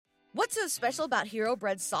What's so special about Hero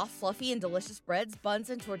Bread's soft, fluffy, and delicious breads, buns,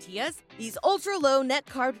 and tortillas? These ultra-low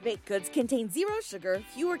net-carb baked goods contain zero sugar,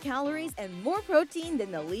 fewer calories, and more protein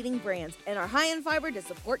than the leading brands, and are high in fiber to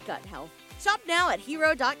support gut health. Shop now at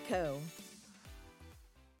hero.co.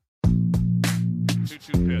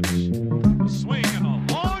 2-2 pitch. A swing and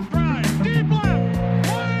a long drive. Deep left.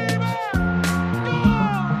 Way back.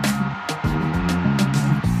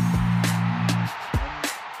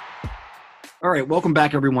 All right, welcome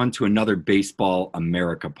back, everyone, to another Baseball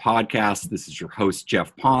America podcast. This is your host,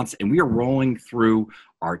 Jeff Ponce, and we are rolling through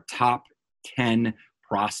our top 10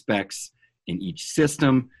 prospects in each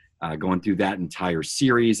system, going through that entire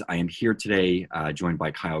series. I am here today joined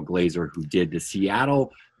by Kyle Glaser, who did the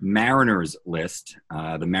Seattle Mariners list.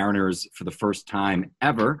 The Mariners, for the first time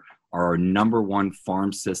ever, are our number one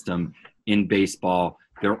farm system in baseball.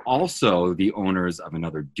 They're also the owners of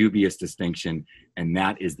another dubious distinction, and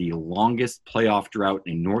that is the longest playoff drought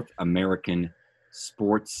in North American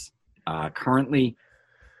sports currently.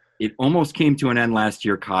 It almost came to an end last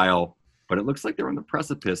year, Kyle, but it looks like they're on the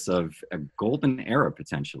precipice of a golden era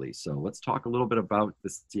potentially. So let's talk a little bit about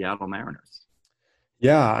the Seattle Mariners.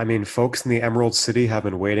 Yeah, I mean, folks in the Emerald City have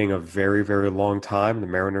been waiting a very, very long time. The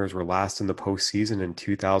Mariners were last in the postseason in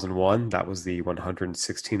 2001. That was the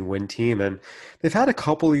 116-win team. And they've had a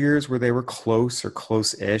couple of years where they were close or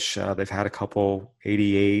close-ish. They've had a couple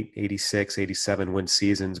 88, 86, 87-win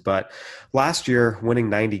seasons. But last year, winning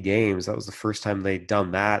 90 games, that was the first time they'd done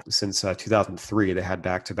that since 2003. They had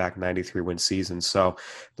back-to-back 93-win seasons. So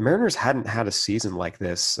the Mariners hadn't had a season like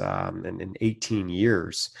this in 18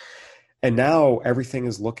 years. And now everything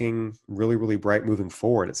is looking really, really bright moving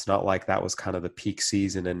forward. It's not like that was kind of the peak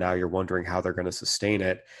season and now you're wondering how they're going to sustain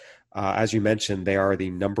it. As you mentioned, they are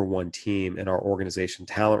the number one team in our organization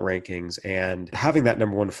talent rankings. And having that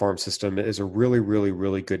number one farm system is a really, really,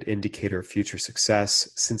 really good indicator of future success.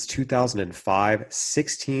 Since 2005,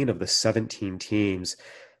 16 of the 17 teams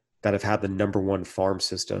that have had the number one farm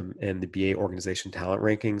system in the BA organization talent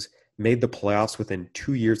rankings made the playoffs within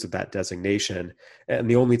 2 years of that designation. And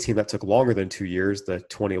the only team that took longer than 2 years, the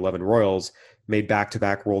 2011 Royals, made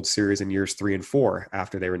back-to-back World Series in years 3 and 4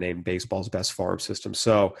 after they were named baseball's best farm system.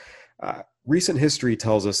 So recent history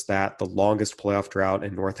tells us that the longest playoff drought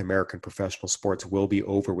in North American professional sports will be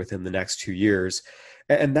over within the next 2 years.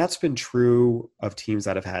 And that's been true of teams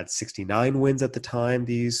that have had 69 wins at the time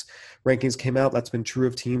these rankings came out. That's been true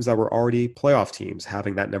of teams that were already playoff teams,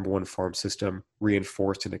 having that number one farm system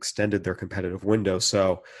reinforced and extended their competitive window.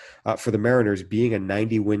 So for the Mariners, being a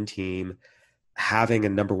 90-win team, having a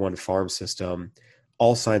number one farm system,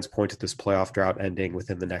 all signs point to this playoff drought ending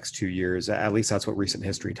within the next 2 years. At least that's what recent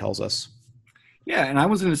history tells us. Yeah, and I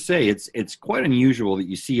was going to say it's quite unusual that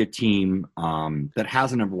you see a team that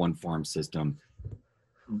has a number one farm system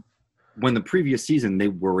when the previous season they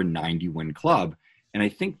were a 90-win club. And I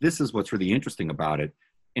think this is what's really interesting about it.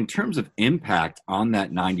 In terms of impact on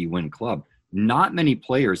that 90-win club, not many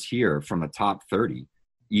players here from the top 30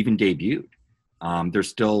 even debuted. There's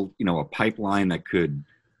still, a pipeline that could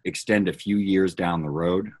extend a few years down the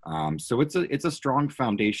road. So it's a strong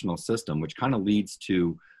foundational system, which kind of leads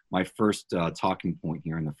to my first talking point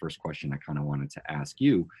here. And the first question I kind of wanted to ask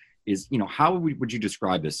you is, how would you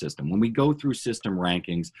describe this system? When we go through system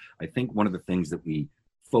rankings, I think one of the things that we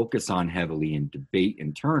focus on heavily and debate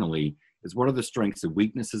internally is what are the strengths and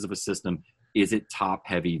weaknesses of a system? Is it top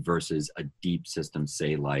heavy versus a deep system,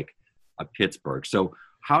 say like a Pittsburgh? So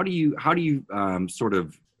how do you sort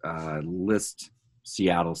of list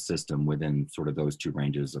Seattle's system within sort of those two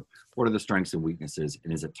ranges of what are the strengths and weaknesses?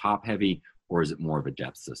 And is it top heavy or is it more of a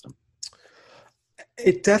depth system?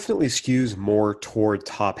 It definitely skews more toward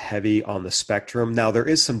top heavy on the spectrum. Now, there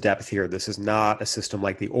is some depth here. This is not a system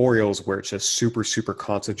like the Orioles where it's just super, super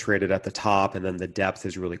concentrated at the top and then the depth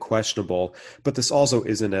is really questionable. But this also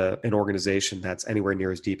isn't an organization that's anywhere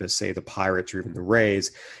near as deep as, say, the Pirates or even the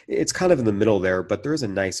Rays. It's kind of in the middle there, but there is a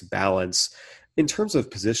nice balance. In terms of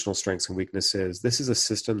positional strengths and weaknesses, this is a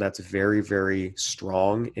system that's very, very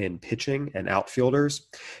strong in pitching and outfielders.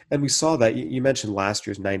 And we saw that. You mentioned last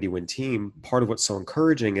year's 90-win team. Part of what's so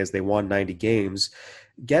encouraging is they won 90 games,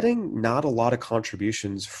 getting not a lot of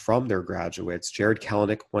contributions from their graduates. Jared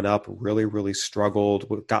Kelenic went up, really, really struggled,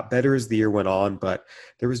 got better as the year went on, but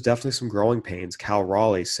there was definitely some growing pains. Cal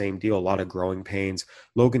Raleigh, same deal, a lot of growing pains.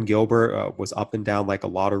 Logan Gilbert was up and down like a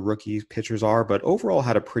lot of rookie pitchers are, but overall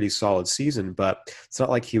had a pretty solid season. But it's not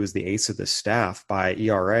like he was the ace of the staff. By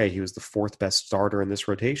ERA, he was the fourth best starter in this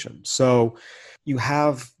rotation. So you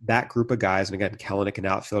have that group of guys, and again, Kelenic an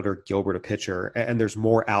outfielder, Gilbert a pitcher, and there's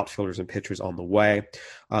more outfielders and pitchers on the way.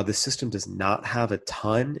 The system does not have a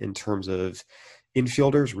ton in terms of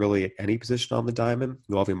infielders, really at any position on the diamond.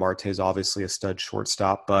 Noelvi Marte is obviously a stud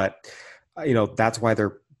shortstop, but that's why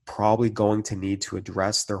they're probably going to need to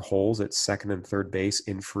address their holes at second and third base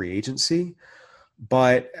in free agency.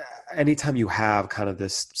 But anytime you have kind of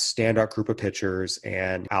this standout group of pitchers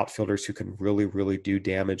and outfielders who can really, really do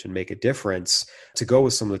damage and make a difference, to go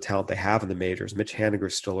with some of the talent they have in the majors. Mitch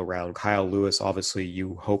Haniger's still around. Kyle Lewis, obviously,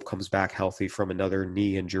 you hope comes back healthy from another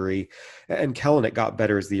knee injury. And Kelenic got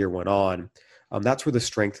better as the year went on. That's where the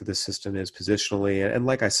strength of the system is positionally. And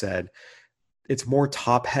like I said, it's more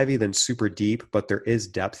top heavy than super deep, but there is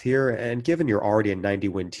depth here. And given you're already a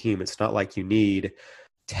 90-win team, it's not like you need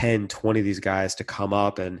 10, 20 of these guys to come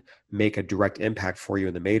up and make a direct impact for you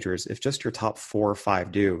in the majors. If just your top 4 or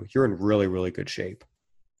 5 do, you're in really, really good shape.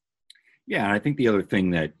 Yeah, and I think the other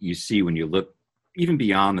thing that you see when you look even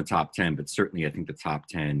beyond the top 10, but certainly I think the top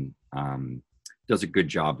 10 does a good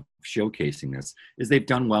job of showcasing this, is they've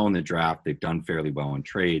done well in the draft. They've done fairly well in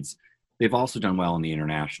trades. They've also done well in the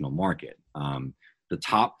international market. The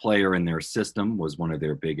top player in their system was one of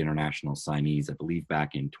their big international signees, I believe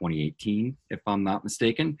back in 2018, if I'm not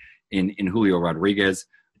mistaken, in Julio Rodriguez.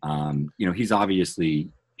 He's obviously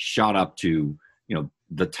shot up to,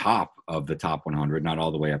 the top of the top 100, not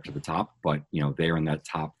all the way up to the top, but, they're in that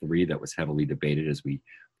top 3 that was heavily debated as we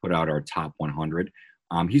put out our top 100.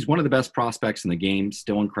 He's one of the best prospects in the game,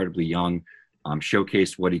 still incredibly young.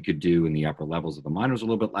 Showcased what he could do in the upper levels of the minors a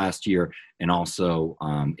little bit last year and also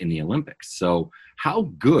in the Olympics. So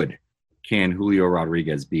how good can Julio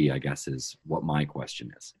Rodriguez be, I guess, is what my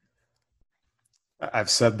question is.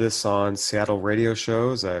 I've said this on Seattle radio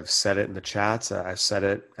shows. I've said it in the chats. I've said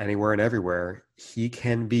it anywhere and everywhere. He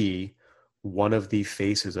can be one of the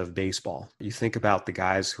faces of baseball. You think about the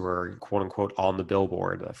guys who are quote unquote on the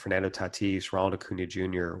billboard, Fernando Tatis, Ronald Acuna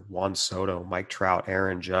Jr., Juan Soto, Mike Trout,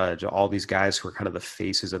 Aaron Judge, all these guys who are kind of the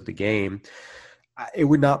faces of the game. It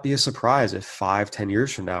would not be a surprise if 5-10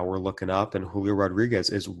 years from now, we're looking up and Julio Rodriguez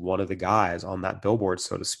is one of the guys on that billboard,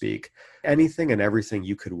 so to speak. Anything and everything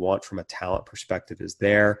you could want from a talent perspective is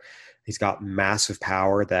there. He's got massive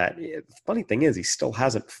power that, the funny thing is, he still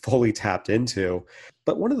hasn't fully tapped into.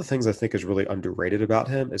 But one of the things I think is really underrated about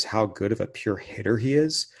him is how good of a pure hitter he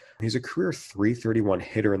is. He's a career .331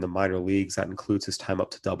 hitter in the minor leagues. That includes his time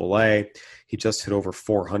up to AA. He just hit over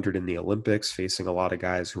 400 in the Olympics, facing a lot of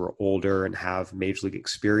guys who are older and have major league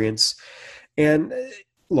experience. And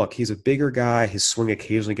look, he's a bigger guy. His swing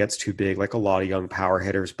occasionally gets too big, like a lot of young power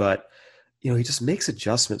hitters, but he just makes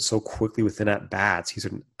adjustments so quickly within at-bats. He's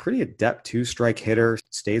a pretty adept two-strike hitter,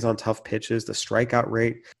 stays on tough pitches. The strikeout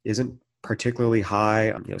rate isn't particularly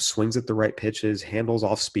high, swings at the right pitches, handles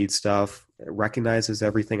off-speed stuff, recognizes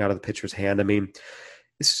everything out of the pitcher's hand. I mean,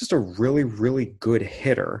 it's just a really, really good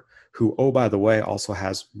hitter who, oh, by the way, also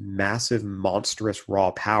has massive, monstrous raw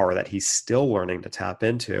power that he's still learning to tap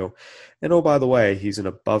into. And oh, by the way, he's an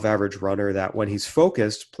above-average runner that when he's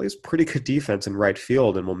focused, plays pretty good defense in right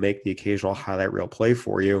field and will make the occasional highlight reel play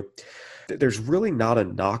for you. There's really not a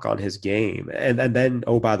knock on his game. And then,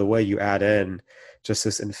 oh, by the way, you add in just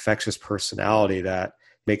this infectious personality that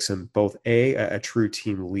makes him both a true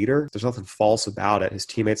team leader. There's nothing false about it. His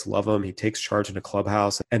teammates love him. He takes charge in a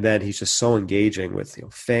clubhouse. And then he's just so engaging with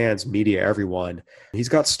fans, media, everyone. He's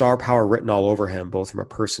got star power written all over him, both from a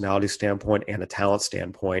personality standpoint and a talent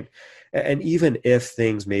standpoint. And even if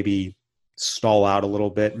things maybe stall out a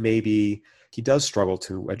little bit, maybe he does struggle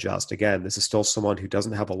to adjust. Again, this is still someone who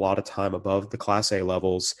doesn't have a lot of time above the Class A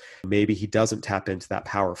levels. Maybe he doesn't tap into that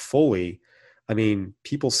power fully. I mean,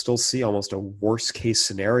 people still see almost a worst case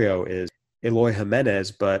scenario is Eloy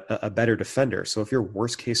Jimenez, but a better defender. So if your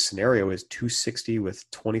worst case scenario is 260 with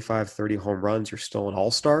 25, 30 home runs, you're still an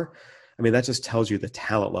all-star. I mean, that just tells you the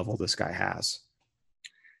talent level this guy has.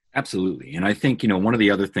 Absolutely. And I think, one of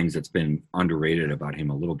the other things that's been underrated about him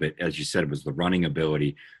a little bit, as you said, was the running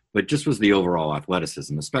ability, but just was the overall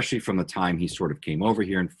athleticism, especially from the time he sort of came over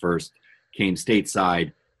here and first came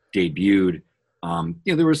stateside, debuted.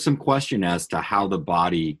 There was some question as to how the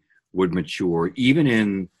body would mature, even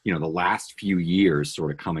in, the last few years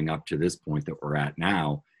sort of coming up to this point that we're at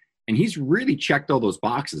now. And he's really checked all those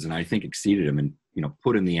boxes and I think exceeded them and,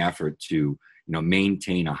 put in the effort to,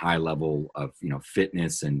 maintain a high level of,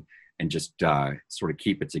 fitness and just sort of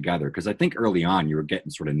keep it together. Because I think early on you were getting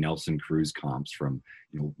sort of Nelson Cruz comps from,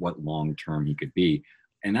 what long-term he could be.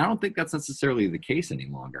 And I don't think that's necessarily the case any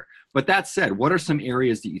longer. But that said, what are some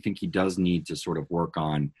areas that you think he does need to sort of work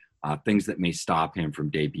on, things that may stop him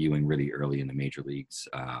from debuting really early in the major leagues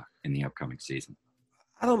in the upcoming season?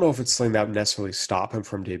 I don't know if it's something that would necessarily stop him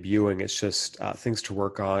from debuting. It's just things to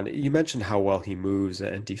work on. You mentioned how well he moves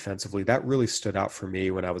and defensively. That really stood out for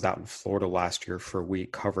me when I was out in Florida last year for a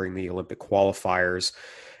week covering the Olympic qualifiers.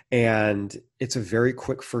 And it's a very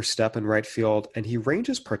quick first step in right field. And he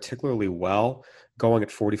ranges particularly well, going at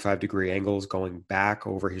 45-degree angles, going back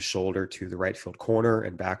over his shoulder to the right field corner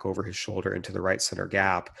and back over his shoulder into the right center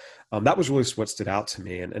gap. That was really what stood out to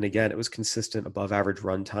me. And again, it was consistent above average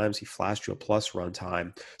run times. He flashed you a plus run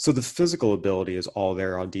time. So the physical ability is all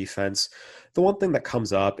there on defense. The one thing that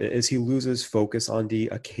comes up is he loses focus on D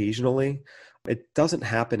occasionally. It doesn't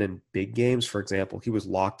happen in big games. For example, he was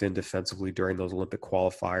locked in defensively during those Olympic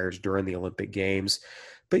qualifiers, during the Olympic Games.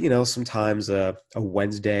 But, sometimes a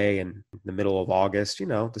Wednesday in the middle of August,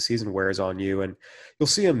 the season wears on you and you'll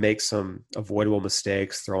see him make some avoidable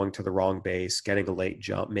mistakes, throwing to the wrong base, getting a late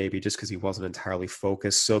jump, maybe just because he wasn't entirely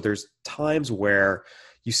focused. So there's times where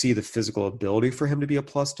you see the physical ability for him to be a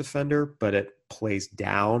plus defender, but it plays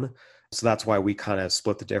down. So that's why we kind of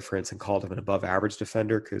split the difference and called him an above average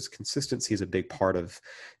defender, because consistency is a big part of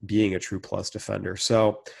being a true plus defender.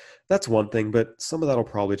 So that's one thing, but some of that will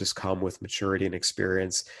probably just come with maturity and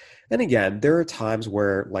experience. And again, there are times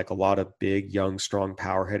where, like a lot of big, young, strong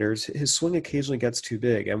power hitters, his swing occasionally gets too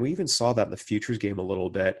big. And we even saw that in the Futures game a little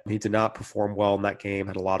bit. He did not perform well in that game,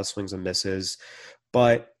 had a lot of swings and misses.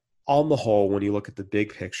 But on the whole, when you look at the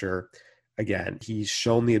big picture, again, he's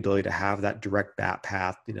shown the ability to have that direct bat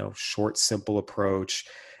path, short, simple approach,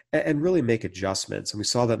 and really make adjustments. And we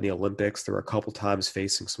saw that in the Olympics. There were a couple times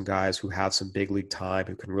facing some guys who have some big league time,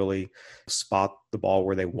 who can really spot the ball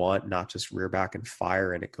where they want, not just rear back and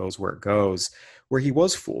fire, and it goes where it goes, where he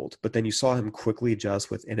was fooled. But then you saw him quickly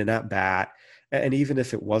adjust within an at-bat. And even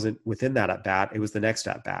if it wasn't within that at-bat, it was the next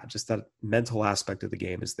at-bat. Just that mental aspect of the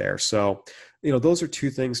game is there. So, those are two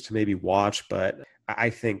things to maybe watch, but I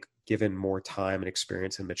think given more time and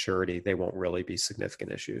experience and maturity, they won't really be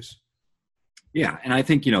significant issues. Yeah, and I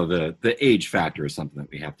think, the age factor is something that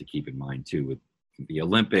we have to keep in mind too with the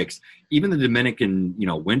Olympics. Even the Dominican,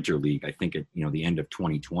 Winter League, I think at, the end of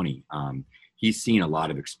 2020, he's seen a lot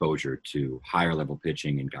of exposure to higher level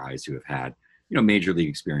pitching and guys who have had, major league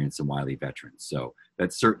experience and wily veterans. So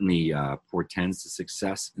that certainly portends to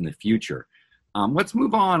success in the future. Let's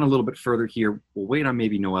move on a little bit further here. We'll wait on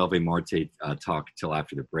maybe Noelvi Marte talk till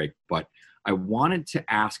after the break, but I wanted to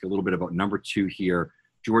ask a little bit about number 2 here,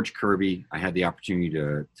 George Kirby. I had the opportunity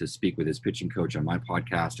to speak with his pitching coach on my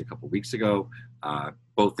podcast a couple weeks ago,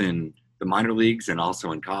 both in the minor leagues and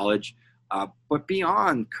also in college. But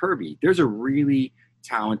beyond Kirby, there's a really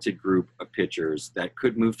talented group of pitchers that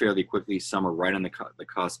could move fairly quickly. Some are right on the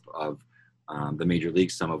cusp of the major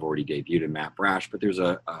leagues. Some have already debuted in Matt Brash, but there's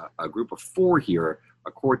a group of 4 here,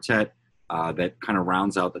 a quartet that kind of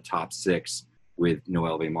rounds out the top 6 with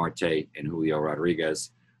Noelvi Marte and Julio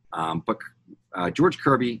Rodriguez. But George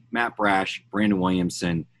Kirby, Matt Brash, Brandon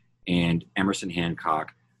Williamson, and Emerson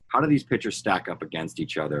Hancock, how do these pitchers stack up against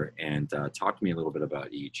each other? And talk to me a little bit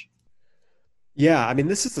about each. Yeah,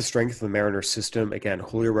 this is the strength of the Mariners system. Again,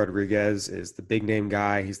 Julio Rodriguez is the big name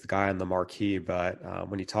guy. He's the guy on the marquee. But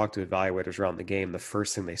when you talk to evaluators around the game, the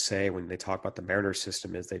first thing they say when they talk about the Mariners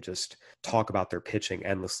system is they just talk about their pitching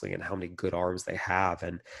endlessly and how many good arms they have.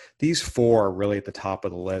 And these 4 are really at the top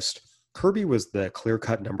of the list. Kirby was the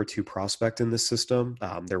clear-cut number 2 prospect in this system.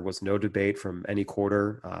 There was no debate from any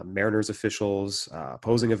quarter, Mariners officials,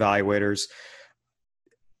 opposing evaluators.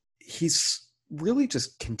 He's really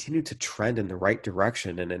just continued to trend in the right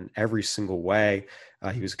direction and in every single way.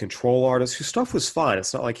 He was a control artist whose stuff was fine.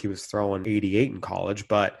 It's not like he was throwing 88 in college,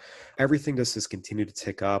 but everything just has continued to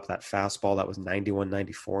tick up. That fastball that was 91,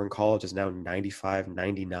 94 in college is now 95,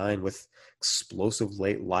 99 with explosive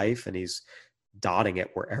late life, and he's dotting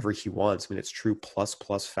it wherever he wants. It's true plus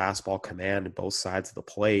fastball command on both sides of the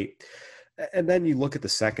plate. And then you look at the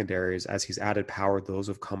secondaries. As he's added power, those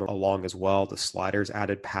have come along as well. The slider's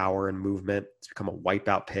added power and movement. It's become a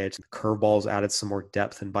wipeout pitch. The curveball's added some more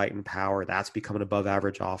depth and bite and power. That's become an above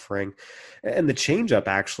average offering. And the changeup,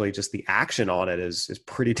 actually, just the action on it is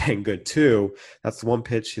pretty dang good too. That's the one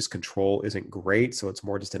pitch. His control isn't great, so it's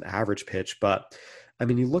more just an average pitch. But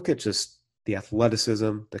you look at just the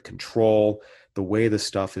athleticism, the control, the way the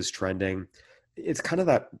stuff is trending. It's kind of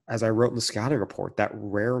that, as I wrote in the scouting report, that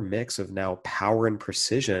rare mix of now power and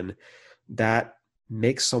precision that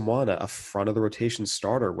makes someone a front of the rotation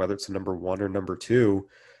starter, whether it's a number 1 or number 2.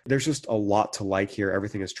 There's just a lot to like here.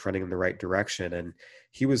 Everything is trending in the right direction. And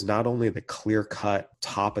he was not only the clear-cut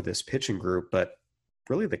top of this pitching group, but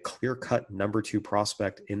really the clear-cut number 2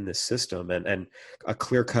 prospect in this system and a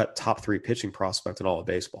clear-cut top 3 pitching prospect in all of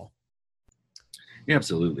baseball. Yeah,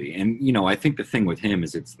 absolutely. And, I think the thing with him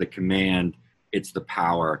is it's the command it's the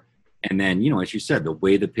power. And then, as you said, the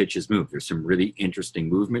way the pitches move. There's some really interesting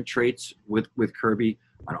movement traits with Kirby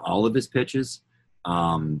on all of his pitches.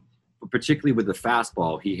 But particularly with the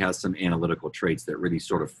fastball, he has some analytical traits that really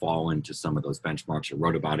sort of fall into some of those benchmarks. I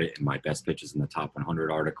wrote about it in my Best Pitches in the Top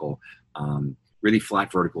 100 article. Really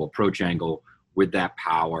flat vertical approach angle with that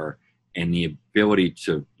power and the ability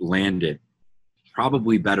to land it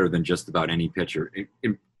probably better than just about any pitcher.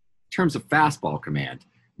 In terms of fastball command,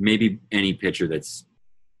 maybe any pitcher that's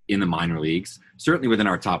in the minor leagues, certainly within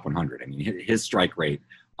our top 100. I mean, his strike rate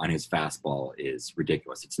on his fastball is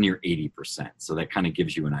ridiculous. It's near 80%. So that kind of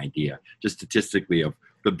gives you an idea, just statistically, of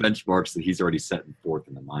the benchmarks that he's already setting forth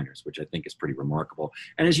in the minors, which I think is pretty remarkable.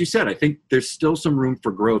 And as you said, I think there's still some room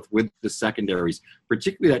for growth with the secondaries,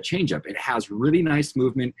 particularly that changeup. It has really nice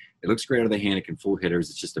movement. It looks great out of the hand. It can fool hitters.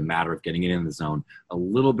 It's just a matter of getting it in the zone a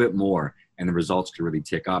little bit more, and the results could really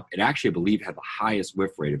tick up. It actually, I believe, had the highest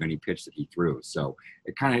whiff rate of any pitch that he threw. So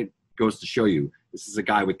it kind of goes to show you this is a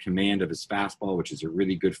guy with command of his fastball, which is a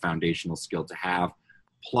really good foundational skill to have,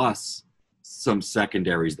 plus some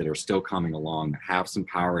secondaries that are still coming along that have some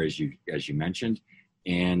power, as you mentioned,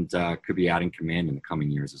 and could be adding command in the coming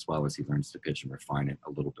years as well as he learns to pitch and refine it a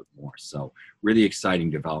little bit more. So really exciting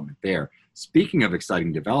development there. Speaking of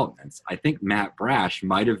exciting developments, I think Matt Brash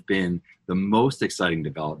might have been the most exciting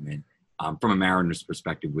development from a Mariners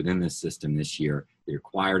perspective within this system this year. They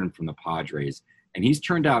acquired him from the Padres, and he's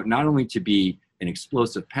turned out not only to be an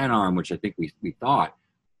explosive pen arm, which I think we thought,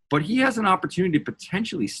 but he has an opportunity to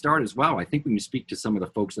potentially start as well. I think when you speak to some of the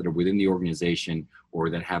folks that are within the organization or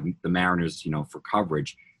that have the Mariners, for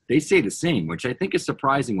coverage, they say the same, which I think is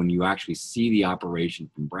surprising when you actually see the operation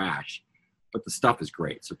from Brash. But the stuff is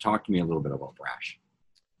great. So talk to me a little bit about Brash.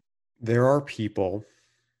 There are people,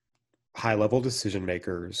 high-level decision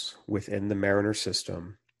makers within the Mariner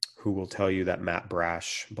system, who will tell you that Matt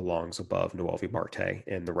Brash belongs above Noelvi Marte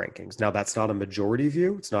in the rankings. Now, that's not a majority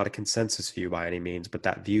view. It's not a consensus view by any means, but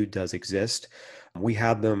that view does exist. We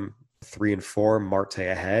had them 3 and 4, Marte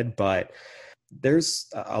ahead, but there's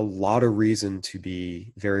a lot of reason to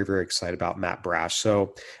be very, very excited about Matt Brash.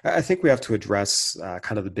 So I think we have to address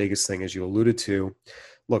kind of the biggest thing, as you alluded to.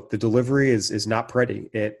 Look, the delivery is not pretty.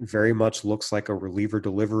 It very much looks like a reliever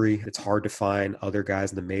delivery. It's hard to find other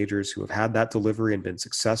guys in the majors who have had that delivery and been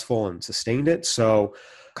successful and sustained it. So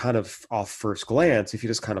kind of off first glance, if you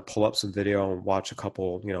just kind of pull up some video and watch a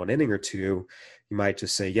couple, an inning or two, you might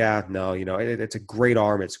just say, yeah, no, it's a great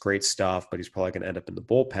arm. It's great stuff, but he's probably going to end up in the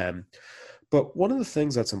bullpen. But one of the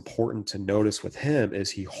things that's important to notice with him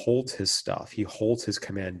is he holds his stuff. He holds his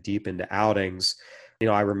command deep into outings.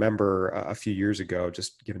 I remember a few years ago,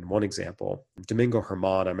 just giving one example, Domingo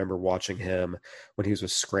Germán. I remember watching him when he was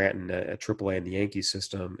with Scranton at AAA in the Yankee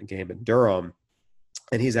system, a game in Durham.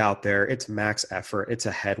 And he's out there. It's max effort. It's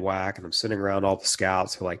a head whack. And I'm sitting around all the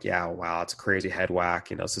scouts who are like, yeah, wow, it's a crazy head whack.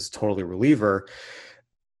 This is totally reliever.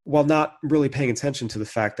 While not really paying attention to the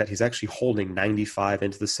fact that he's actually holding 95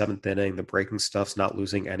 into the 7th inning. The breaking stuff's not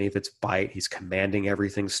losing any of its bite. He's commanding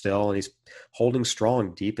everything still, and he's holding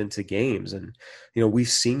strong deep into games. And, we've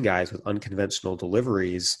seen guys with unconventional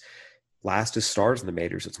deliveries last as stars in the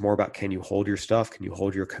majors. It's more about, can you hold your stuff? Can you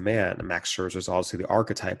hold your command? And Max Scherzer is obviously the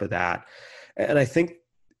archetype of that. And I think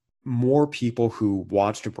more people who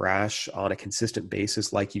watched Brash on a consistent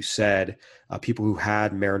basis, like you said, people who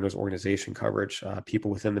had Mariners organization coverage,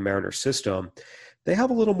 people within the Mariners system, they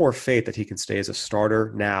have a little more faith that he can stay as a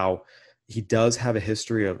starter. Now, he does have a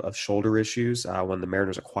history of shoulder issues. When the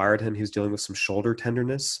Mariners acquired him, he was dealing with some shoulder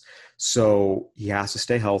tenderness. So he has to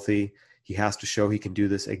stay healthy. He has to show he can do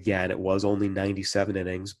this again. It was only 97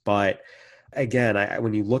 innings, but again,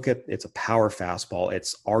 when you look at it's a power fastball,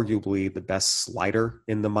 it's arguably the best slider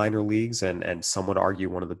in the minor leagues, and some would argue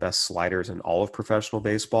one of the best sliders in all of professional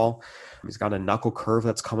baseball. He's got a knuckle curve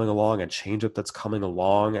that's coming along, a changeup that's coming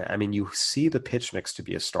along. I mean, you see the pitch mix to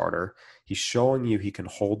be a starter. He's showing you he can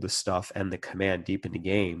hold the stuff and the command deep into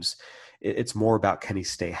games. It's more about, can he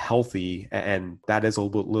stay healthy? And that is a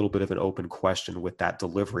little bit of an open question with that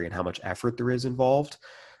delivery and how much effort there is involved.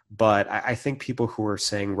 But I think people who are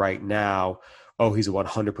saying right now, oh, he's a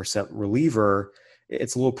 100% reliever,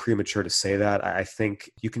 it's a little premature to say that. I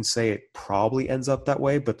think you can say it probably ends up that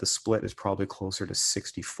way, but the split is probably closer to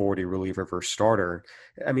 60-40 reliever versus starter.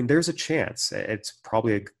 I mean, there's a chance. It's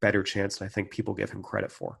probably a better chance than I think people give him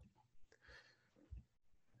credit for.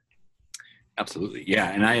 Absolutely.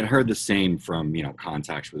 Yeah. And I had heard the same from,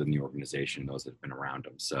 contacts within the organization, those that have been around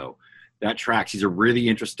him. So that tracks. He's a really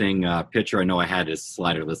interesting pitcher. I know I had his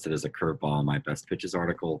slider listed as a curveball in my best pitches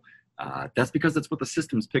article. That's because that's what the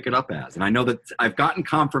systems pick it up as. And I know that I've gotten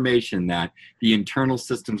confirmation that the internal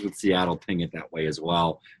systems with Seattle ping it that way as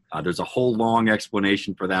well. There's a whole long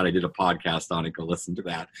explanation for that. I did a podcast on it. Go listen to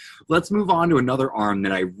that. Let's move on to another arm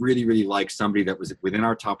that I really, really like, somebody that was within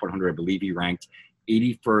our top 100. I believe he ranked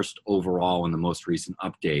 81st overall in the most recent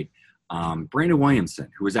update. Brandon Williamson,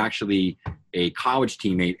 who was actually a college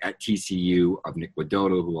teammate at TCU of Nick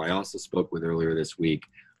Widodo, who I also spoke with earlier this week.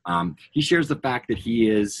 He shares the fact that he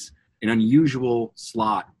is an unusual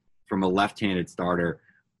slot from a left-handed starter.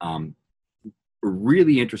 A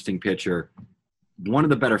really interesting pitcher. One of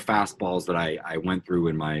the better fastballs that I went through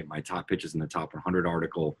in my top pitches in the top 100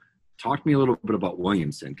 article. Talk to me a little bit about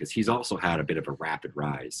Williamson, because he's also had a bit of a rapid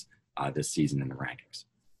rise this season in the rankings.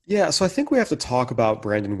 Yeah, so I think we have to talk about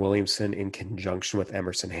Brandon Williamson in conjunction with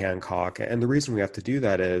Emerson Hancock. And the reason we have to do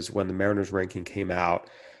that is when the Mariners ranking came out,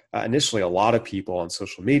 initially a lot of people on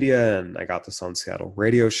social media, and I got this on Seattle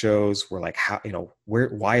radio shows, were like, how,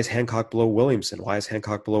 why is Hancock below Williamson? Why is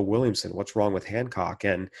Hancock below Williamson? What's wrong with Hancock?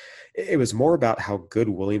 And it was more about how good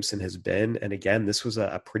Williamson has been. And again, this was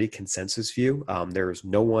a pretty consensus view. There's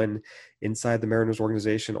no one inside the Mariners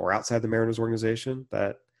organization or outside the Mariners organization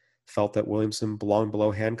that felt that Williamson belonged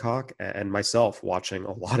below Hancock, and myself watching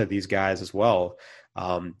a lot of these guys as well.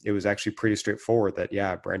 It was actually pretty straightforward that,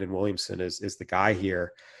 yeah, Brandon Williamson is the guy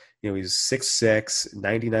here. He's 6'6",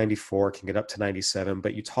 90-94, can get up to 97,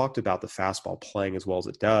 but you talked about the fastball playing as well as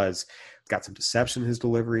it does. It's got some deception in his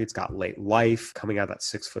delivery. It's got late life coming out of that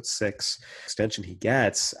 6'6" extension he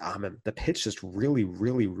gets. And the pitch just really,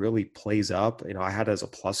 really, really plays up. I had it as a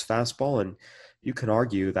plus fastball, and you can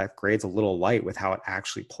argue that grade's a little light with how it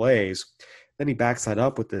actually plays. Then he backs that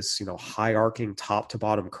up with this, high arcing top to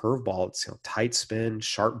bottom curveball. It's, tight spin,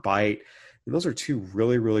 sharp bite. And those are two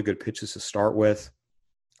really, really good pitches to start with.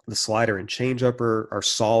 The slider and changeup are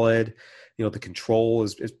solid. The control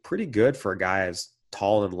is pretty good for a guy as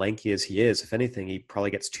tall and lanky as he is. If anything, he probably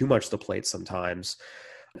gets too much to the plate sometimes.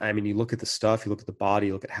 I mean, you look at the stuff, you look at the body,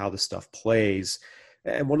 you look at how the stuff plays.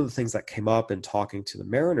 And one of the things that came up in talking to the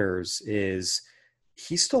Mariners is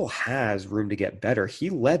he still has room to get better. He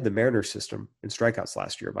led the Mariners system in strikeouts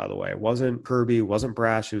last year, by the way. It wasn't Kirby, wasn't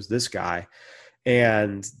Brash, it was this guy.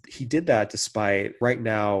 And he did that despite right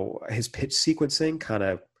now his pitch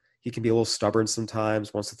sequencing he can be a little stubborn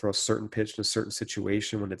sometimes, wants to throw a certain pitch in a certain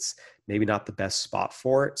situation when it's maybe not the best spot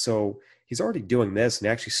for it. So he's already doing this, and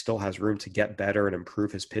he actually still has room to get better and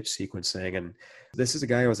improve his pitch sequencing. And this is a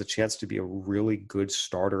guy who has a chance to be a really good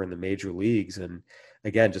starter in the major leagues. And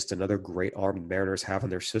again, just another great arm the Mariners have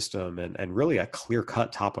in their system, and really a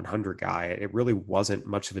clear-cut top 100 guy. It really wasn't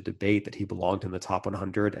much of a debate that he belonged in the top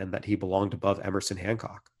 100 and that he belonged above Emerson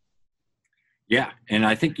Hancock. Yeah, and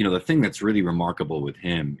I think, the thing that's really remarkable with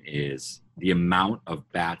him is the amount of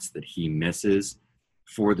bats that he misses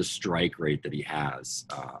for the strike rate that he has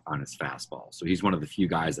on his fastball. So he's one of the few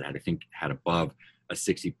guys that had above a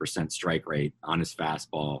 60% strike rate on his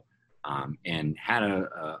fastball, and had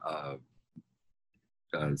a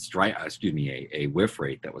whiff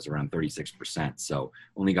rate that was around 36%. So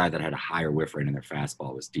only guy that had a higher whiff rate in their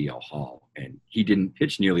fastball was DL Hall, and he didn't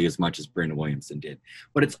pitch nearly as much as Brandon Williamson did.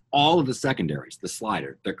 But it's all of the secondaries: the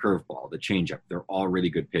slider, the curveball, the changeup. They're all really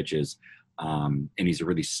good pitches, and he's a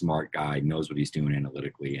really smart guy, knows what he's doing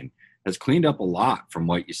analytically, and has cleaned up a lot from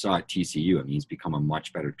what you saw at TCU. I mean, he's become a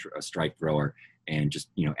much better strike thrower and just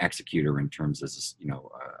executor in terms of a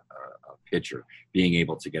pitcher, being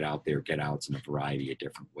able to get out there, get outs in a variety of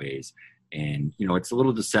different ways. And it's a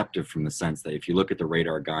little deceptive from the sense that if you look at the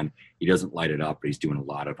radar gun, he doesn't light it up, but he's doing a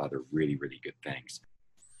lot of other really, really good things.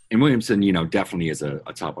 And Williamson, definitely is a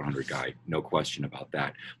top 100 guy, no question about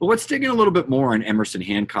that. But let's dig in a little bit more on Emerson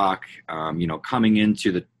Hancock. Coming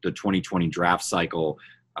into the 2020 draft cycle,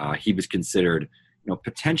 he was considered,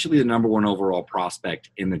 potentially the number one overall prospect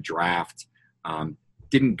in the draft.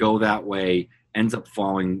 Didn't go that way, ends up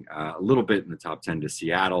falling a little bit in the top 10 to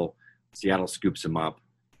Seattle. Seattle scoops him up.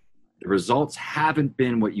 The results haven't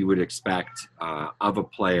been what you would expect of a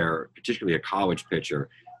player, particularly a college pitcher,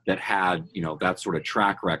 that had, that sort of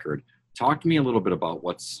track record. Talk to me a little bit about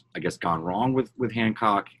what's, gone wrong with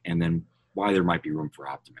Hancock, and then why there might be room for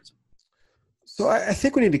optimism. So I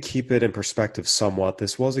think we need to keep it in perspective somewhat.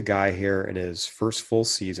 This was a guy here in his first full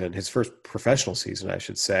season, his first professional season, I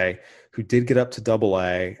should say, who did get up to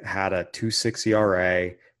AA, had a 2.6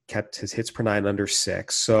 ERA, kept his hits per nine under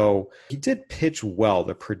 6. So he did pitch well.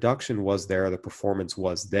 The production was there. The performance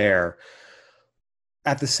was there.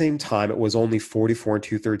 At the same time, it was only 44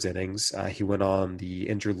 2/3 innings. He went on the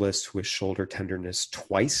injured list with shoulder tenderness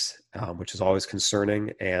twice, which is always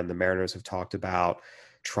concerning. And the Mariners have talked about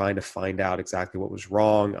trying to find out exactly what was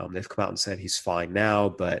wrong. They've come out and said he's fine now,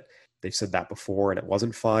 but they've said that before and it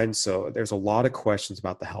wasn't fine. So there's a lot of questions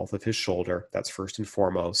about the health of his shoulder. That's first and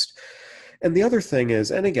foremost. And the other thing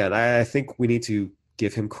is, and again, I think we need to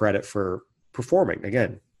give him credit for performing.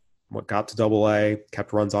 Again, what got to AA,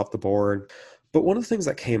 kept runs off the board. But one of the things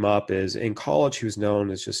that came up is in college, he was known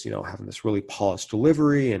as just, having this really polished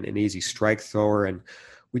delivery and an easy strike thrower. And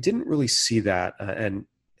we didn't really see that. And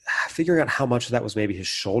figuring out how much of that was maybe his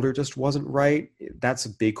shoulder just wasn't right, that's a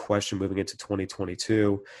big question moving into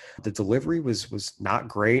 2022. The delivery was not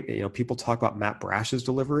great. People talk about Matt Brash's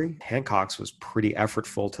delivery. Hancock's was pretty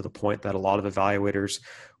effortful to the point that a lot of evaluators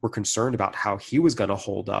were concerned about how he was going to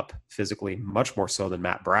hold up physically, much more so than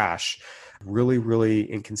Matt Brash. Really,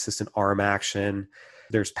 really inconsistent arm action.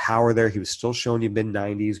 There's power there. He was still showing you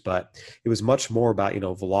mid-90s, but it was much more about,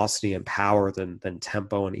 velocity and power than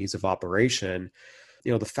tempo and ease of operation.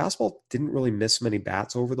 The fastball didn't really miss many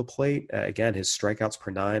bats over the plate. Again, his strikeouts per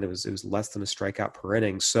 9, it was less than a strikeout per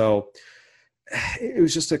inning. So it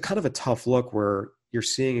was just a kind of a tough look where you're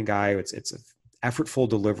seeing a guy, it's an effortful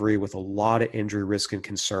delivery with a lot of injury risk and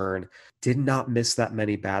concern, did not miss that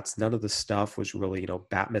many bats. None of the stuff was really,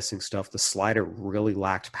 bat missing stuff. The slider really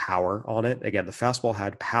lacked power on it. Again, the fastball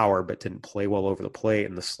had power, but didn't play well over the plate,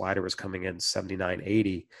 and the slider was coming in 79,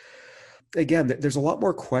 80. Again, there's a lot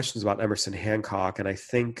more questions about Emerson Hancock. And I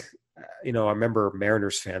think, I remember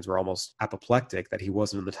Mariners fans were almost apoplectic that he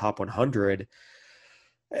wasn't in the top 100.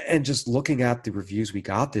 And just looking at the reviews we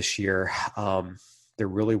got this year, there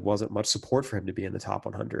really wasn't much support for him to be in the top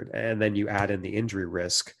 100. And then you add in the injury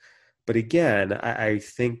risk. But again, I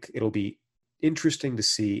think it'll be interesting to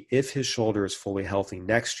see if his shoulder is fully healthy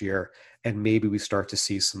next year, and maybe we start to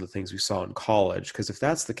see some of the things we saw in college. Because if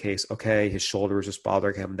that's the case, okay, his shoulder is just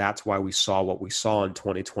bothering him. That's why we saw what we saw in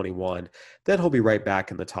 2021. Then he'll be right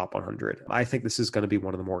back in the top 100. I think this is going to be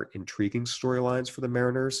one of the more intriguing storylines for the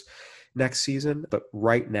Mariners next season. But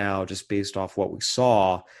right now, just based off what we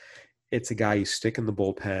saw, it's a guy you stick in the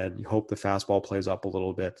bullpen. You hope the fastball plays up a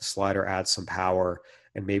little bit. The slider adds some power,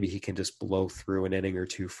 and maybe he can just blow through an inning or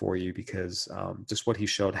two for you, because just what he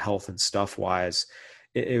showed health and stuff-wise,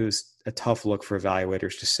 it was a tough look for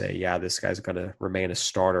evaluators to say, yeah, this guy's going to remain a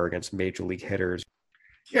starter against major league hitters.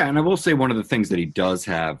 Yeah, and I will say one of the things that he does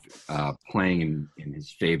have playing in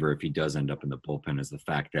his favor if he does end up in the bullpen is the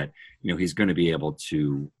fact that, he's going to be able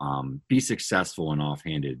to be successful in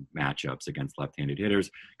offhanded matchups against left-handed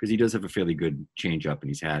hitters, because he does have a fairly good changeup, and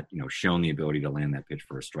he's had, shown the ability to land that pitch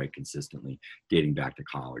for a strike consistently dating back to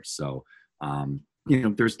college. So,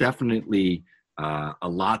 there's definitely a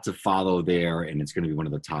lot to follow there, and it's going to be one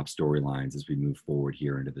of the top storylines as we move forward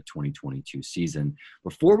here into the 2022 season.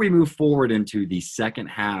 Before we move forward into the second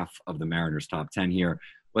half of the Mariners top 10 here,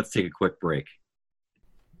 let's take a quick break.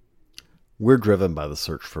 We're driven by the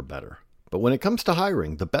search for better. But when it comes to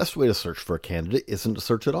hiring, the best way to search for a candidate isn't to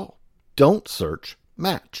search at all. Don't search,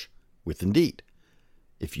 match with Indeed.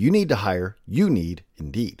 If you need to hire, you need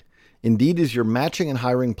Indeed. Indeed is your matching and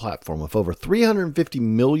hiring platform with over 350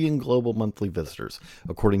 million global monthly visitors,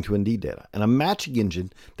 according to Indeed data, and a matching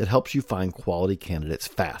engine that helps you find quality candidates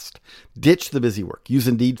fast. Ditch the busy work. Use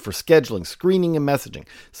Indeed for scheduling, screening, and messaging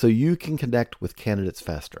so you can connect with candidates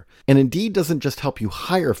faster. And Indeed doesn't just help you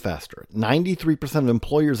hire faster. 93% of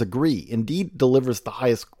employers agree Indeed delivers the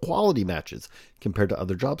highest quality matches compared to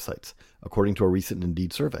other job sites, according to a recent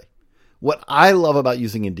Indeed survey. What I love about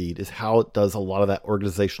using Indeed is how it does a lot of that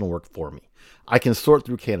organizational work for me. I can sort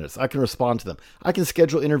through candidates. I can respond to them. I can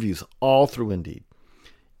schedule interviews all through Indeed.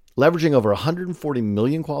 Leveraging over 140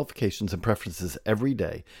 million qualifications and preferences every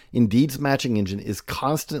day, Indeed's matching engine is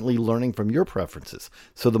constantly learning from your preferences.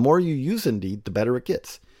 So the more you use Indeed, the better it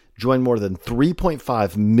gets. Join more than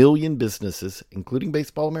 3.5 million businesses, including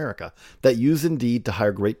Baseball America, that use Indeed to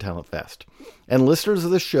hire great talent fast. And listeners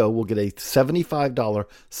of the show will get a $75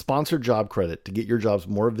 sponsored job credit to get your jobs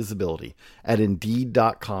more visibility at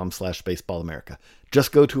Indeed.com/BaseballAmerica.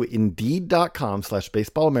 Just go to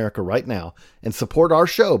Indeed.com/BaseballAmerica right now and support our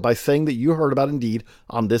show by saying that you heard about Indeed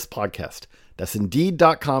on this podcast. That's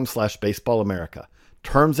Indeed.com/BaseballAmerica.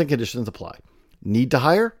 Terms and conditions apply. Need to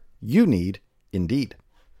hire? You need Indeed.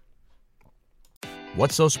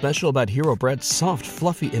 What's so special about Hero Bread's soft,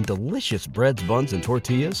 fluffy, and delicious breads, buns, and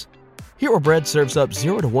tortillas? Hero Bread serves up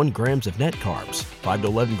 0 to 1 grams of net carbs, 5 to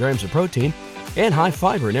 11 grams of protein, and high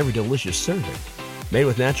fiber in every delicious serving. Made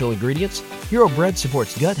with natural ingredients, Hero Bread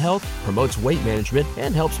supports gut health, promotes weight management,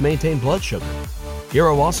 and helps maintain blood sugar.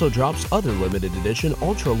 Hero also drops other limited edition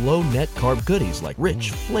ultra-low net carb goodies like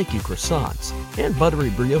rich, flaky croissants and buttery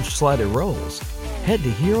brioche slider rolls. Head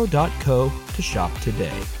to hero.co to shop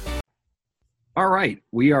today. All right,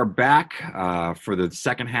 we are back for the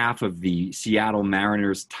second half of the Seattle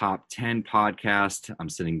Mariners Top 10 podcast. I'm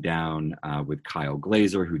sitting down with Kyle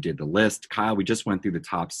Glaser, who did the list. Kyle, we just went through the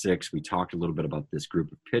top 6. We talked a little bit about this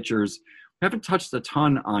group of pitchers. haven't touched a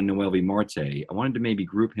ton on Noelvi Marte. I wanted to maybe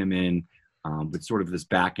group him in with sort of this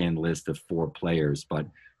back end list of 4 players, but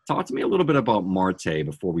talk to me a little bit about Marte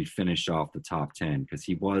before we finish off the top 10, because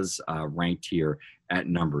he was ranked here at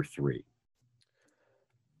number 3.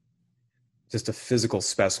 Just a physical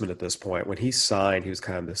specimen at this point. When he signed, he was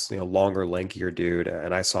kind of this, longer, lankier dude.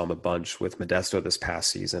 And I saw him a bunch with Modesto this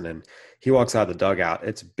past season. And he walks out of the dugout.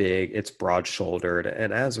 It's big, it's broad-shouldered.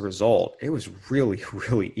 And as a result, it was really,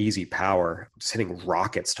 really easy power, just hitting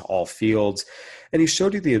rockets to all fields. And he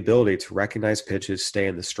showed you the ability to recognize pitches, stay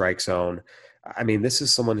in the strike zone. I mean, this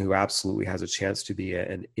is someone who absolutely has a chance to be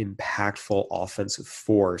an impactful offensive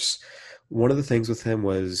force. One of the things with him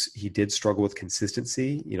was he did struggle with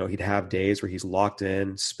consistency. He'd have days where he's locked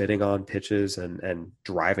in, spitting on pitches and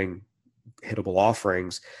driving hittable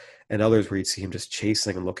offerings, and others where you'd see him just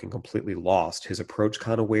chasing and looking completely lost. His approach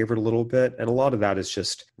kind of wavered a little bit, and a lot of that is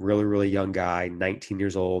just really, really young guy, 19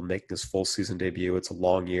 years old, making his full season debut. It's a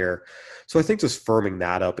long year. So I think just firming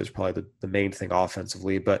that up is probably the main thing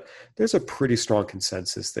offensively, but there's a pretty strong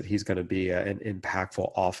consensus that he's going to be an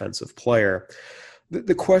impactful offensive player.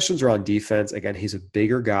 The questions are on defense. Again, he's a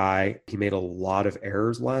bigger guy. He made a lot of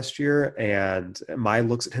errors last year, and my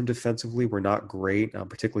looks at him defensively were not great,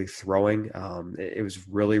 particularly throwing. It was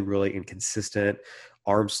really, really inconsistent.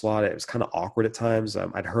 Arm slot, it was kind of awkward at times.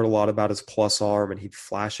 I'd heard a lot about his plus arm, and he'd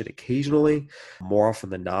flash it occasionally. More often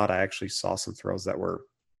than not, I actually saw some throws that were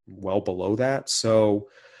well below that. So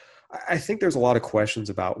I think there's a lot of questions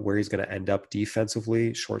about where he's going to end up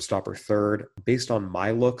defensively, shortstop or third. Based on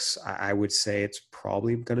my looks, I would say it's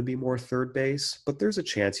probably going to be more third base, but there's a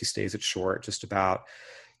chance he stays at short, just about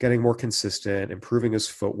getting more consistent, improving his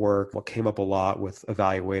footwork. What came up a lot with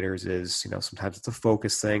evaluators is, sometimes it's a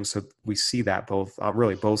focus thing. So we see that both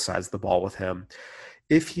sides of the ball with him.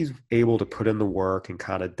 If he's able to put in the work and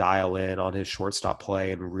kind of dial in on his shortstop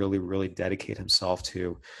play and really, really dedicate himself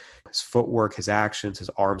to his footwork, his actions, his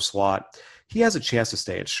arm slot, he has a chance to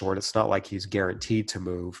stay at short. It's not like he's guaranteed to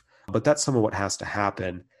move, but that's some of what has to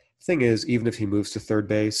happen. Thing is, even if he moves to third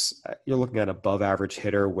base, you're looking at an above average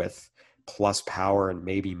hitter with plus power and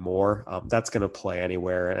maybe more. That's going to play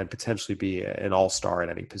anywhere and potentially be an all-star in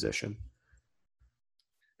any position.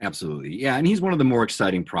 Absolutely. Yeah, and he's one of the more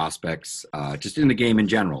exciting prospects just in the game in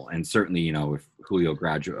general. And certainly, if Julio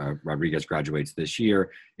Rodriguez graduates this year,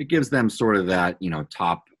 it gives them sort of that,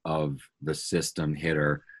 top of the system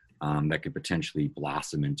hitter that could potentially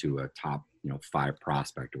blossom into a top, 5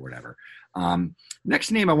 prospect or whatever. Next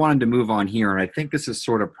name I wanted to move on here, and I think this is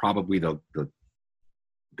sort of probably the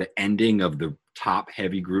ending of the top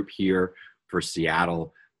heavy group here for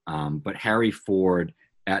Seattle. But Harry Ford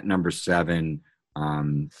at number 7.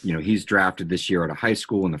 He's drafted this year out of high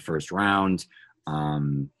school in the first round.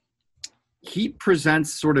 He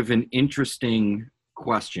presents sort of an interesting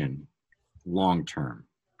question long-term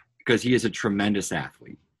because he is a tremendous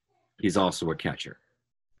athlete. He's also a catcher.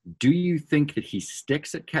 Do you think that he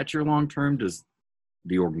sticks at catcher long-term? Does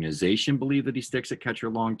the organization believe that he sticks at catcher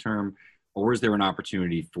long-term? Or is there an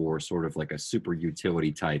opportunity for sort of like a super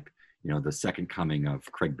utility type, the second coming of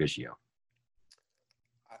Craig Biggio?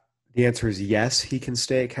 The answer is yes, he can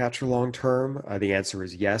stay at catcher long-term. The answer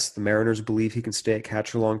is yes, the Mariners believe he can stay at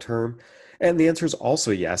catcher long-term. And the answer is also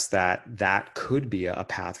yes, that could be a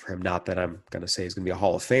path for him. Not that I'm going to say he's going to be a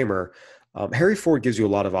Hall of Famer. Harry Ford gives you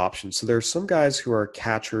a lot of options. So there are some guys who are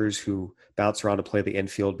catchers who bounce around to play the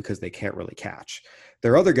infield because they can't really catch.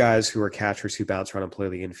 There are other guys who are catchers who bounce around and play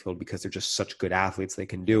the infield because they're just such good athletes they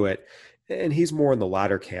can do it. And he's more in the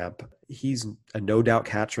latter camp. He's a no-doubt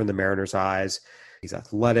catcher in the Mariners' eyes. He's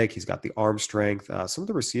athletic. He's got the arm strength. Some of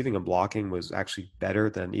the receiving and blocking was actually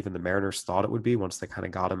better than even the Mariners thought it would be once they kind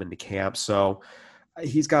of got him into camp. So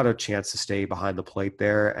he's got a chance to stay behind the plate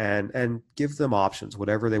there and give them options,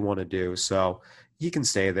 whatever they want to do. So he can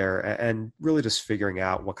stay there and really just figuring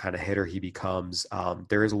out what kind of hitter he becomes.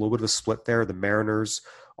 There is a little bit of a split there. The Mariners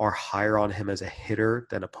are higher on him as a hitter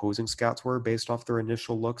than opposing scouts were based off their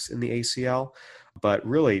initial looks in the ACL. But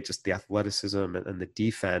really just the athleticism and the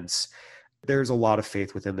defense, there's a lot of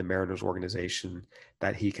faith within the Mariners organization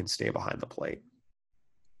that he can stay behind the plate.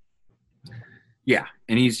 Yeah,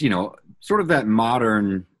 and he's, sort of that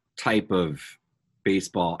modern type of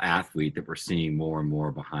baseball athlete that we're seeing more and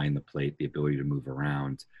more behind the plate, the ability to move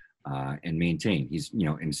around and maintain. He's,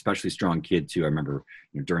 an especially strong kid too. I remember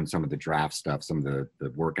during some of the draft stuff, some of the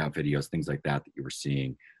workout videos, things like that you were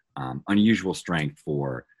seeing, unusual strength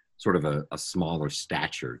for sort of a smaller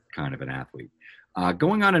stature kind of an athlete.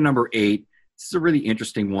 Going on to number 8, this is a really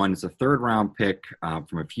interesting one. It's a 3rd-round pick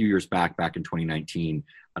from a few years back in 2019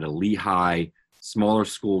 at a Lehigh, smaller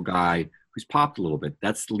school guy who's popped a little bit.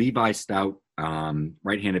 That's Levi Stout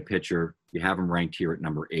right-handed pitcher. You have him ranked here at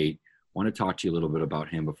number 8. Want to talk to you a little bit about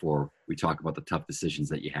him before we talk about the tough decisions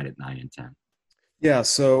that you had at 9 and 10. Yeah,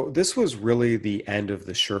 so this was really the end of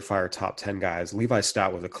the surefire top 10 guys. Levi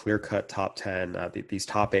Stout was a clear-cut top 10. These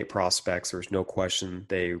top 8 prospects, there's no question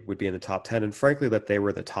they would be in the top 10. And frankly, that they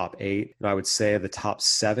were the top 8. And I would say the top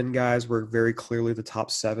 7 guys were very clearly the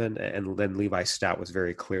top 7. And then Levi Stout was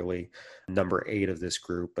very clearly number 8 of this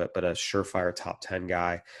group, but a surefire top 10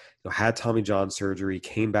 guy. Had Tommy John surgery,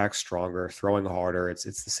 came back stronger, throwing harder. It's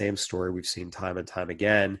the same story we've seen time and time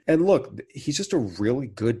again. And look, he's just a really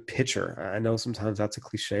good pitcher. I know sometimes that's a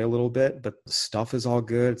cliche a little bit, but the stuff is all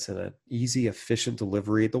good. It's an easy, efficient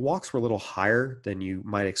delivery. The walks were a little higher than you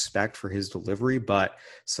might expect for his delivery, but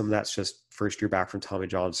some of that's just first year back from Tommy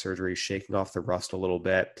John surgery, shaking off the rust a little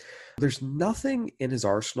bit. There's nothing in his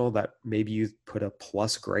arsenal that maybe you put a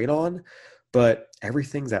plus grade on, but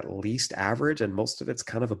everything's at least average, and most of it's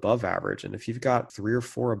kind of above average. And if you've got 3 or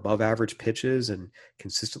 4 above average pitches and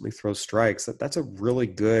consistently throw strikes, that's a really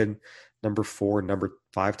good number 4, number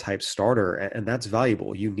 5 type starter. And that's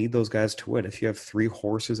valuable. You need those guys to win. If you have 3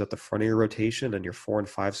 horses at the front of your rotation and your 4 and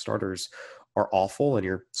 5 starters are awful and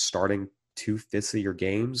you're starting 2/5 of your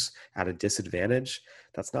games at a disadvantage,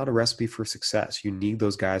 that's not a recipe for success. You need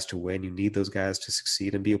those guys to win. You need those guys to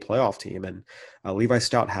succeed and be a playoff team. And Levi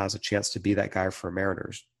Stout has a chance to be that guy for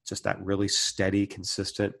Mariners. Just that really steady,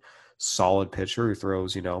 consistent, solid pitcher who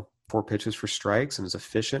throws, 4 pitches for strikes and is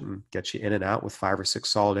efficient and gets you in and out with 5 or 6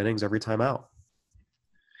 solid innings every time out.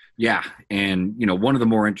 Yeah. And, one of the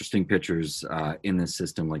more interesting pitchers in this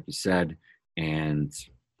system, like you said, and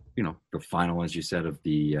the final, as you said, of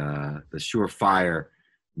the surefire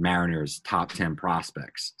Mariners top 10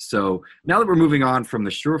 prospects. So now that we're moving on from the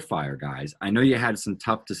surefire guys, I know you had some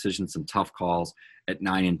tough decisions, some tough calls at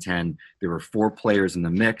 9 and 10. There were 4 players in the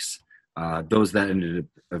mix. Those that ended up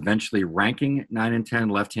eventually ranking 9 and 10,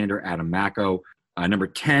 left-hander Adam Macko, number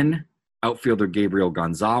 10, outfielder Gabriel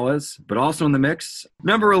Gonzalez, but also in the mix,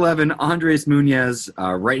 number 11, Andres Munoz,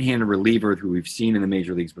 right-handed reliever who we've seen in the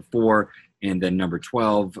major leagues before. And then number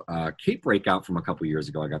 12, Cape breakout from a couple years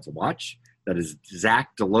ago I got to watch. That is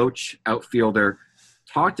Zach DeLoach, outfielder.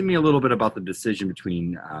 Talk to me a little bit about the decision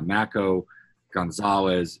between Macko,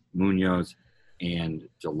 Gonzalez, Munoz, and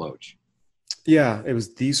DeLoach. Yeah, it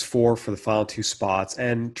was these 4 for the final 2 spots.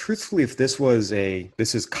 And truthfully, if this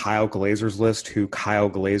is Kyle Glazer's list, who Kyle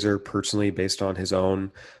Glazer personally, based on his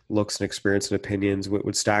own looks and experience and opinions,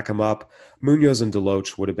 would stack him up, Munoz and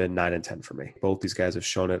DeLoach would have been 9 and 10 for me. Both these guys have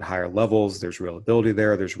shown at higher levels. There's real ability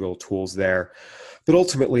there. There's real tools there. But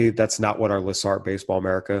ultimately, that's not what our lists are at Baseball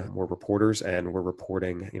America. We're reporters, and we're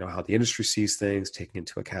reporting, how the industry sees things, taking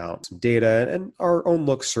into account some data, and our own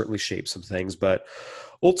looks certainly shape some things. But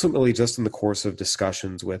ultimately, just in the course of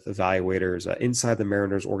discussions with evaluators inside the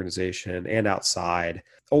Mariners organization and outside,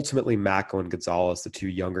 ultimately Macko and Gonzalez, the 2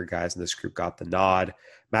 younger guys in this group, got the nod.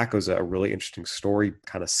 Macko's a really interesting story,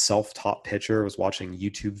 kind of self-taught pitcher. I was watching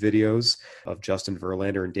YouTube videos of Justin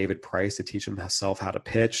Verlander and David Price to teach himself how to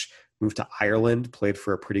pitch. Moved to Ireland, played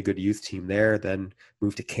for a pretty good youth team there, then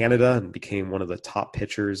moved to Canada and became one of the top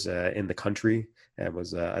pitchers in the country, and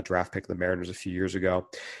was a draft pick of the Mariners a few years ago.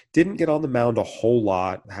 Didn't get on the mound a whole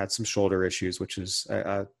lot, had some shoulder issues, which is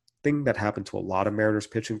a thing that happened to a lot of Mariners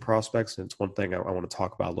pitching prospects, and it's one thing I want to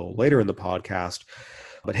talk about a little later in the podcast.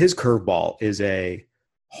 But his curveball is a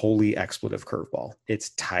wholly expletive curveball.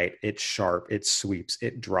 It's tight, it's sharp, it sweeps,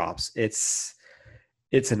 it drops. It's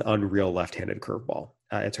an unreal left-handed curveball.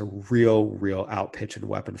 It's a real out pitch and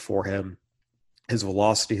weapon for him. His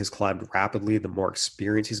velocity has climbed rapidly the more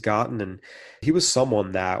experience he's gotten. And he was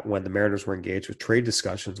someone that when the Mariners were engaged with trade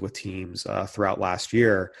discussions with teams throughout last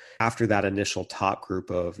year, after that initial top group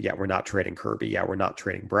of, we're not trading Kirby, we're not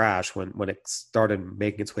trading Brash, when it started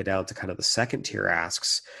making its way down to kind of the second tier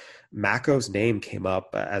asks, Macko's name came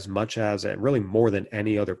up as much as, and really more than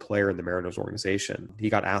any other player in the Mariners organization. He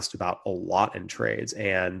got asked about a lot in trades,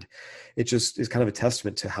 and it just is kind of a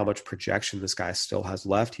testament to how much projection this guy still has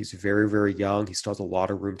left. He's very, very young. He still has a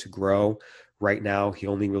lot of room to grow. Right now, he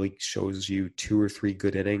only really shows you 2 or 3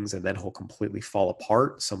 good innings, and then he'll completely fall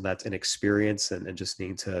apart. Some of that's inexperience and just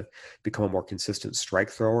needing to become a more consistent strike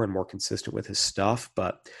thrower and more consistent with his stuff.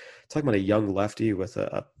 But talking about a young lefty with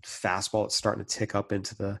a fastball that's starting to tick up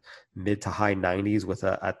into the mid to high 90s with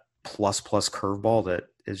a plus curveball that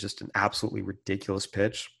is just an absolutely ridiculous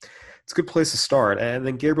pitch. It's a good place to start. And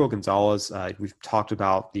then Gabriel Gonzalez, we've talked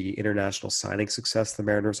about the international signing success the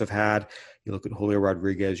Mariners have had. You look at Julio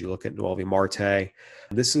Rodriguez, you look at Noelvi Marte.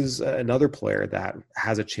 This is another player that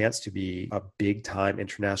has a chance to be a big-time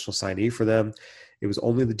international signee for them. It was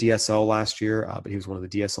only the DSL last year, but he was one of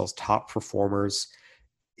the DSL's top performers.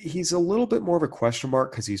 He's a little bit more of a question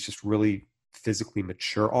mark because he's just really physically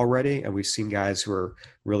mature already. And we've seen guys who are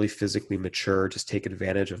really physically mature just take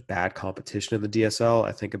advantage of bad competition in the DSL.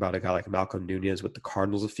 I think about a guy like Malcolm Nunez with the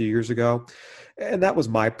Cardinals a few years ago. And that was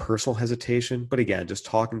my personal hesitation. But again, just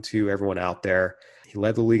talking to everyone out there, he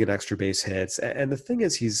led the league in extra base hits. And the thing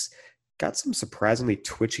is, he's got some surprisingly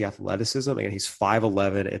twitchy athleticism. Again, he's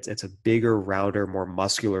 5'11". It's a bigger, rounder, more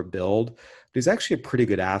muscular build. But he's actually a pretty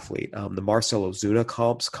good athlete. The Marcell Ozuna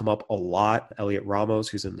comps come up a lot. Elliot Ramos,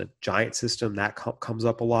 who's in the Giant system, that comes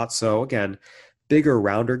up a lot. So again, bigger,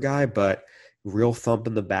 rounder guy, but real thump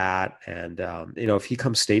in the bat. And, if he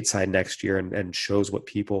comes stateside next year and shows what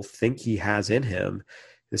people think he has in him,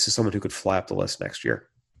 this is someone who could fly up the list next year.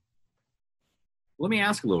 Let me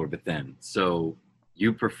ask a little bit then. So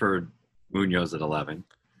you preferred Munoz at 11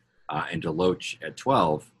 and Deloach at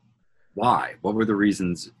 12. Why? What were the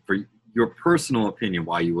reasons, for your personal opinion,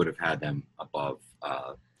 why you would have had them above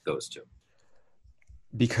those two?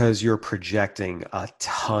 Because you're projecting a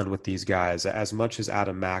ton with these guys. As much as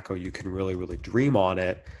Adam Macko, you can really, really dream on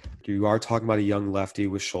it. You are talking about a young lefty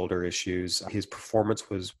with shoulder issues. His performance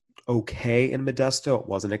was okay in Modesto. It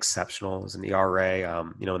wasn't exceptional. It was an ERA,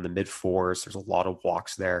 in the mid fours. There's a lot of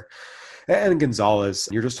walks there. And Gonzalez,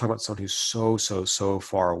 you're just talking about someone who's so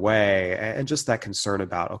far away. And just that concern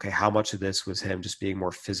about, okay, how much of this was him just being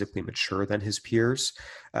more physically mature than his peers?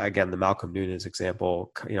 Again, the Malcolm Nunez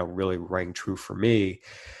example, really rang true for me.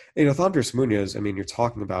 With Andres Munoz, you're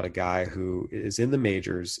talking about a guy who is in the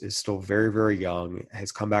majors, is still very, very young,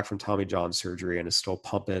 has come back from Tommy John surgery and is still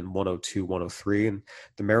pumping 102, 103. And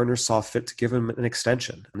the Mariners saw fit to give him an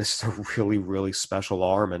extension. And this is a really, really special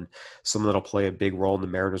arm and someone that'll play a big role in the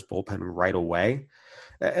Mariners bullpen right away.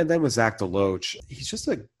 And then with Zach Deloach, he's just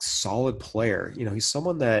a solid player. He's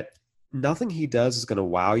someone that nothing he does is going to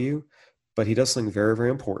wow you, but he does something very, very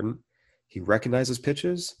important. He recognizes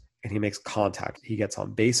pitches and he makes contact. He gets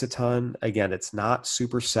on base a ton. Again, it's not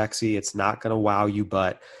super sexy. It's not going to wow you,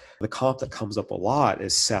 but the comp that comes up a lot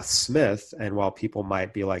is Seth Smith. And while people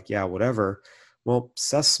might be like, yeah, whatever, well,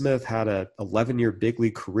 Seth Smith had a 11-year big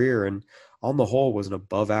league career and on the whole was an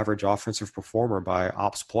above average offensive performer by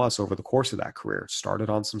Ops Plus over the course of that career.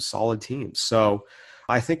 Started on some solid teams. So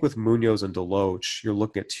I think with Munoz and Deloach, you're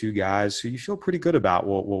looking at two guys who you feel pretty good about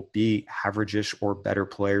will be average-ish or better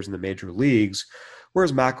players in the major leagues.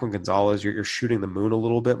 Whereas Macko and Gonzalez, you're shooting the moon a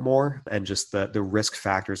little bit more, and just the risk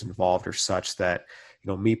factors involved are such that,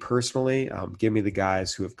 me personally, give me the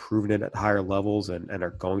guys who have proven it at higher levels and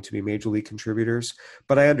are going to be major league contributors.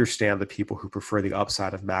 But I understand the people who prefer the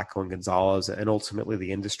upside of Macko and Gonzalez, and ultimately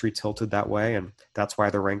the industry tilted that way, and that's why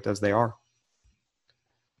they're ranked as they are.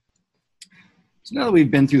 So now that we've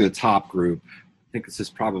been through the top group, I think this is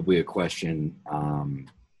probably a question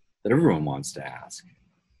that everyone wants to ask.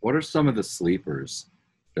 What are some of the sleepers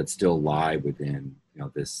that still lie within,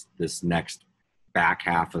 this next back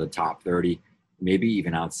half of the top 30, maybe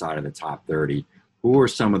even outside of the top 30? Who are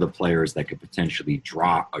some of the players that could potentially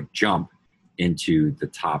drop a jump into the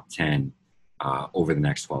top 10 over the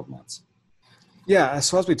next 12 months? Yeah,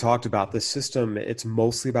 so as we talked about, the system, it's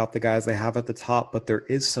mostly about the guys they have at the top, but there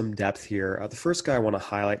is some depth here. The first guy I want to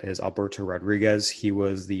highlight is Alberto Rodriguez. He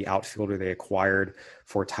was the outfielder they acquired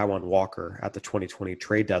for Taijuan Walker at the 2020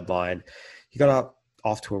 trade deadline. He got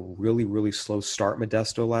off to a really, really slow start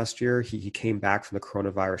Modesto last year. He came back from the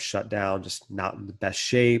coronavirus shutdown, just not in the best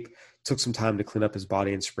shape. Took some time to clean up his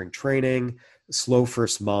body in spring training. Slow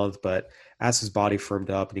first month, but as his body firmed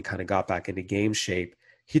up and he kind of got back into game shape,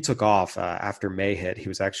 he took off after May hit. He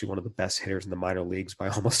was actually one of the best hitters in the minor leagues by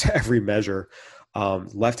almost every measure.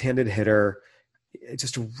 Left-handed hitter,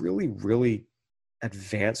 just a really, really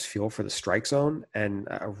advanced feel for the strike zone and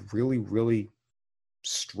a really, really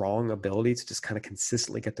strong ability to just kind of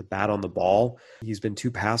consistently get the bat on the ball. He's been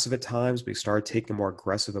too passive at times, but he started taking a more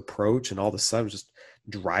aggressive approach and all of a sudden just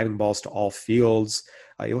driving balls to all fields.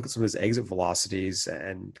 You look at some of his exit velocities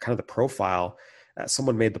and kind of the profile.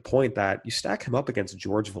 Someone made the point that you stack him up against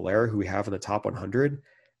George Valera, who we have in the top 100,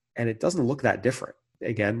 and it doesn't look that different.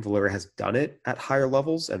 Again, Valera has done it at higher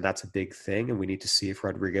levels, and that's a big thing, and we need to see if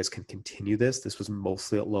Rodriguez can continue this. This was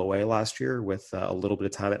mostly at low A last year with a little bit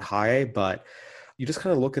of time at high A, but you just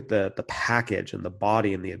kind of look at the package and the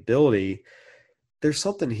body and the ability. There's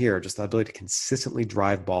something here, just the ability to consistently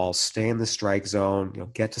drive balls, stay in the strike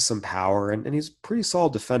zone, get to some power, and he's a pretty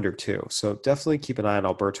solid defender too. So definitely keep an eye on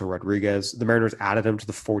Alberto Rodriguez. The Mariners added him to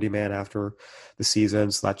the 40-man after the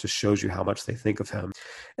season, so that just shows you how much they think of him.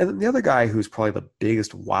 And then the other guy who's probably the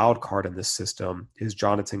biggest wild card in this system is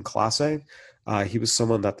Jonathan Clase. He was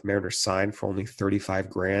someone that the Mariners signed for only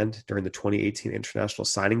 $35,000 during the 2018 international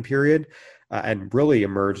signing period, and really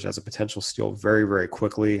emerged as a potential steal very, very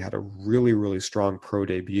quickly. Had a really, really strong pro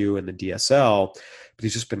debut in the DSL, but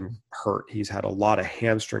he's just been hurt. He's had a lot of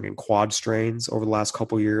hamstring and quad strains over the last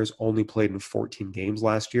couple of years, only played in 14 games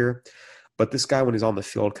last year. But this guy, when he's on the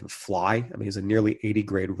field, can fly. I mean, he's a nearly 80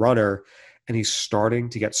 grade runner, and he's starting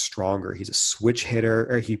to get stronger. He's a switch hitter,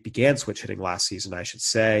 or he began switch hitting last season, I should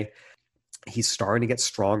say. He's starting to get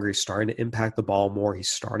stronger. He's starting to impact the ball more. He's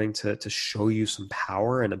starting to show you some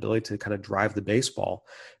power and ability to kind of drive the baseball.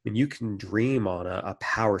 I mean, you can dream on a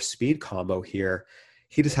power speed combo here.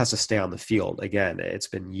 He just has to stay on the field. Again, it's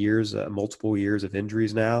been years, multiple years of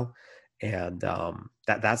injuries now. And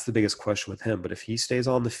that's the biggest question with him. But if he stays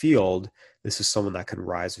on the field, this is someone that can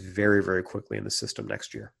rise very, very quickly in the system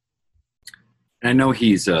next year. And I know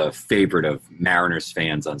he's a favorite of Mariners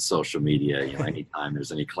fans on social media. You know, anytime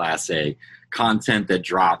there's any Class A content that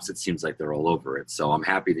drops, it seems like they're all over it. So I'm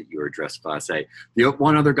happy that you addressed Class A. The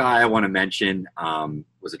one other guy I want to mention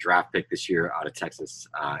was a draft pick this year out of Texas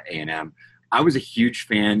A&M. I was a huge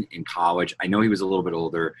fan in college. I know he was a little bit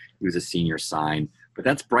older. He was a senior sign. But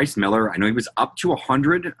that's Bryce Miller. I know he was up to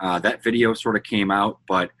 100. That video sort of came out.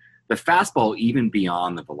 But the fastball, even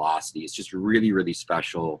beyond the velocity, is just really, really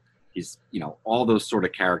special. He's, you know, all those sort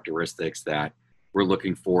of characteristics that we're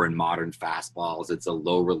looking for in modern fastballs. It's a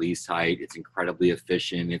low release height. It's incredibly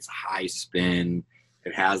efficient. It's high spin.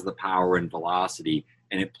 It has the power and velocity,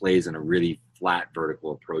 and it plays in a really flat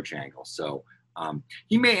vertical approach angle. So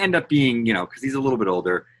he may end up being, you know, because he's a little bit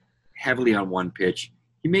older, heavily on one pitch.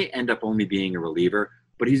 He may end up only being a reliever,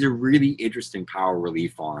 but he's a really interesting power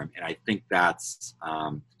relief arm. And I think that's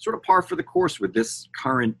sort of par for the course with this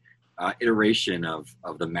current iteration of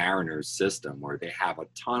the Mariners system, where they have a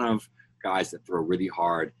ton of guys that throw really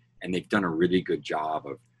hard, and they've done a really good job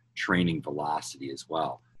of training velocity as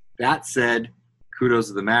well. That said, kudos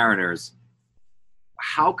to the Mariners.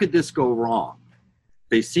 How could this go wrong?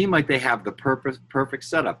 They seem like they have the perfect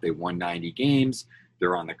setup. They won 90 games.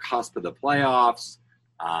 They're on the cusp of the playoffs.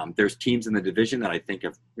 There's teams in the division that I think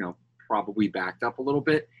have, you know, probably backed up a little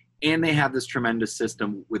bit. And they have this tremendous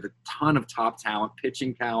system with a ton of top talent,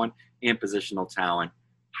 pitching talent, and positional talent.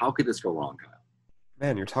 How could this go wrong, Kyle?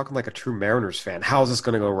 Man, you're talking like a true Mariners fan. How is this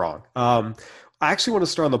going to go wrong? I actually want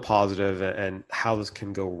to start on the positive and how this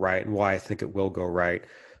can go right and why I think it will go right.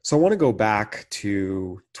 So I want to go back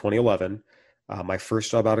to 2011. My first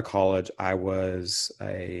job out of college, I was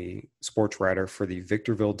a sports writer for the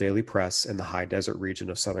Victorville Daily Press in the high desert region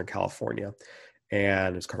of Southern California.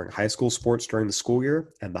 And it was covering high school sports during the school year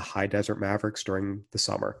and the High Desert Mavericks during the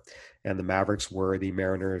summer. And the Mavericks were the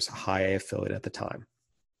Mariners' high A affiliate at the time.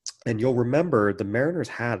 And you'll remember the Mariners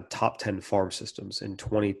had top 10 farm systems in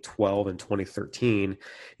 2012 and 2013,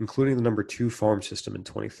 including the number 2 farm system in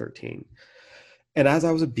 2013. And as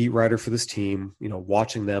I was a beat writer for this team, you know,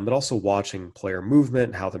 watching them, but also watching player movement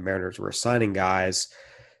and how the Mariners were assigning guys,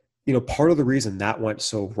 you know, part of the reason that went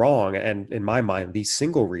so wrong, and in my mind, the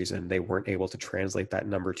single reason they weren't able to translate that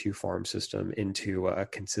number 2 farm system into a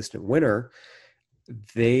consistent winner,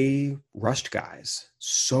 they rushed guys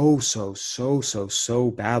so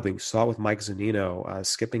badly. We saw it with Mike Zunino,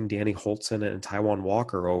 skipping Danny Holtzen and Taijuan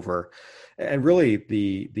Walker over. And really,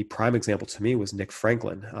 the prime example to me was Nick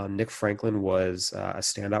Franklin. Nick Franklin was a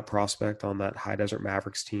standout prospect on that High Desert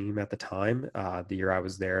Mavericks team at the time, the year I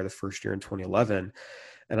was there, the first year in 2011.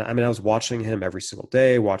 And I mean, I was watching him every single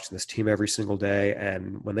day, watching this team every single day.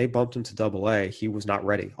 And when they bumped him to Double-A, he was not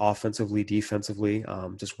ready offensively, defensively,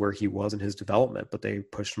 just where he was in his development. But they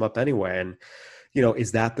pushed him up anyway. And, you know,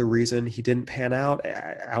 is that the reason he didn't pan out?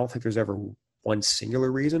 I don't think there's ever one singular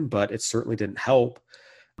reason, but it certainly didn't help.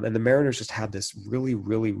 And the Mariners just had this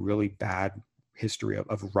really bad history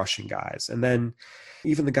of rushing guys. And then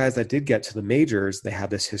even the guys that did get to the majors, they had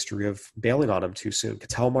this history of bailing on them too soon.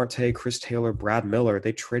 Ketel Marte, Chris Taylor, Brad Miller,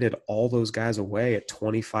 they traded all those guys away at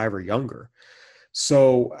 25 or younger.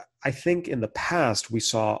 So I think in the past, we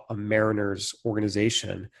saw a Mariners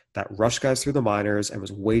organization that rushed guys through the minors and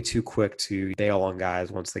was way too quick to bail on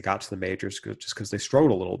guys once they got to the majors just because they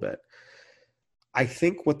struggled a little bit. I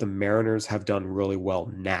think what the Mariners have done really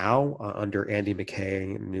well now under Andy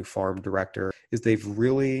McKay, new farm director, is they've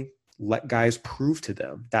really let guys prove to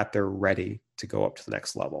them that they're ready to go up to the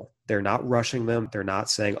next level. They're not rushing them. They're not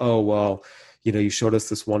saying, oh, well, you know, you showed us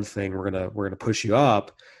this one thing, we're gonna push you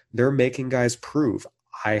up. They're making guys prove,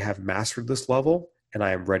 I have mastered this level and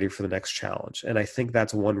I am ready for the next challenge. And I think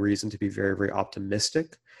that's one reason to be very, very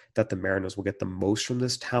optimistic that the Mariners will get the most from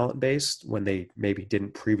this talent base when they maybe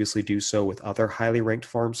didn't previously do so with other highly ranked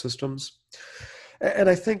farm systems. And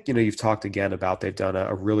I think, you've talked again about they've done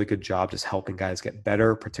a really good job just helping guys get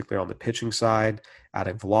better, particularly on the pitching side,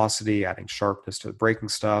 adding velocity, adding sharpness to the breaking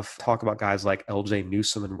stuff. Talk about guys like LJ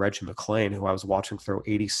Newsome and Reggie McClain, who I was watching throw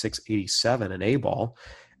 86, 87 in A-ball,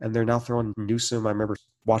 and they're now throwing Newsome. I remember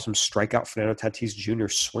watching him strike out Fernando Tatis Jr.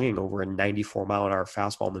 swing over a 94-mile-an-hour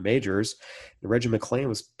fastball in the majors. And Reggie McClain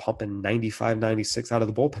was pumping 95, 96 out of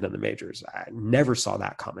the bullpen in the majors. I never saw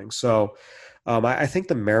that coming. So I think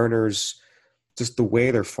the Mariners, just the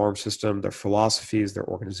way their farm system, their philosophies, their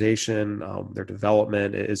organization, their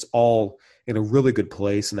development is all in a really good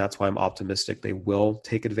place. And that's why I'm optimistic they will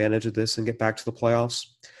take advantage of this and get back to the playoffs.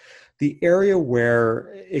 The area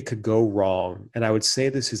where it could go wrong, and I would say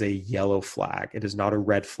this is a yellow flag, it is not a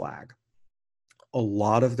red flag. A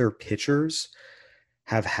lot of their pitchers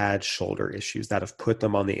have had shoulder issues that have put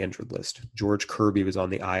them on the injured list. George Kirby was on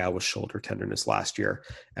the IL with shoulder tenderness last year.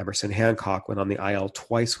 Emerson Hancock went on the IL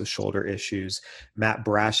twice with shoulder issues. Matt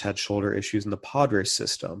Brash had shoulder issues in the Padres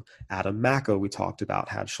system. Adam Macko, we talked about,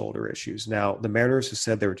 had shoulder issues. Now, the Mariners have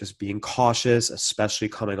said they were just being cautious, especially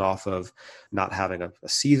coming off of not having a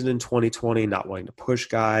season in 2020, not wanting to push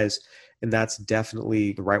guys. And that's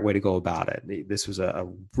definitely the right way to go about it. This was a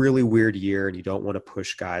really weird year, and you don't want to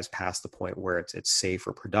push guys past the point where it's safe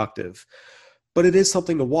or productive. But it is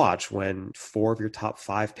something to watch when 4 of your top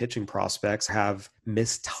 5 pitching prospects have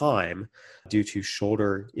missed time due to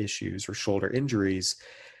shoulder issues or shoulder injuries.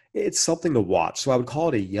 It's something to watch. So I would call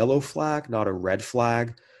it a yellow flag, not a red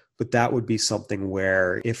flag. But that would be something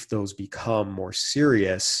where if those become more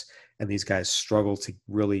serious and these guys struggle to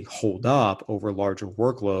really hold up over larger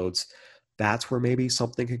workloads, that's where maybe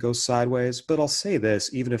something could go sideways. But I'll say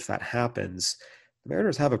this, even if that happens, the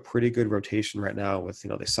Mariners have a pretty good rotation right now with,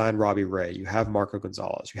 they signed Robbie Ray. You have Marco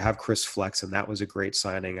Gonzalez. You have Chris Flexen. That was a great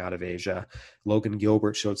signing out of Asia. Logan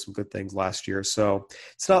Gilbert showed some good things last year. So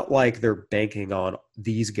it's not like they're banking on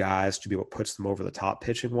these guys to be what puts them over the top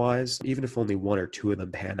pitching wise. Even if only 1 or 2 of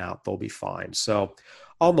them pan out, they'll be fine. So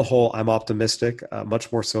on the whole, I'm optimistic,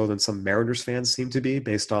 much more so than some Mariners fans seem to be,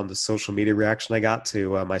 based on the social media reaction I got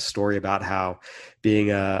to my story about how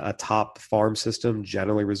being a top farm system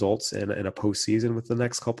generally results in a postseason with the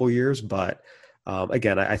next couple of years. But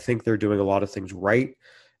again, I think they're doing a lot of things right,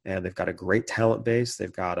 and they've got a great talent base.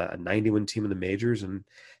 They've got a 90-win team in the majors, and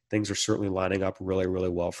things are certainly lining up really, really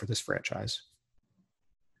well for this franchise.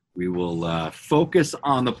 We will focus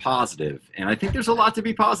on the positive. And I think there's a lot to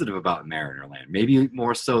be positive about Marinerland, maybe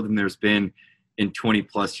more so than there's been in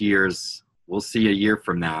 20-plus years. We'll see a year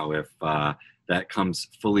from now if that comes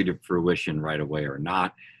fully to fruition right away or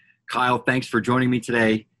not. Kyle, thanks for joining me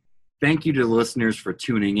today. Thank you to the listeners for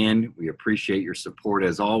tuning in. We appreciate your support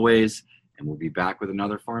as always, and we'll be back with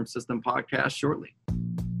another Farm System podcast shortly.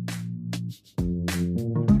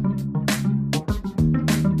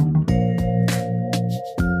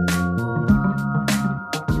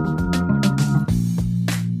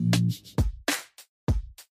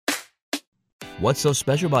 What's so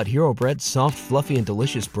special about Hero Bread's soft, fluffy, and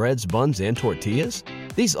delicious breads, buns, and tortillas?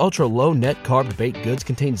 These ultra-low net-carb baked goods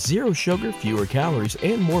contain 0 sugar, fewer calories,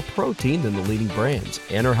 and more protein than the leading brands,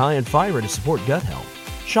 and are high in fiber to support gut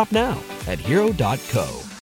health. Shop now at Hero.co.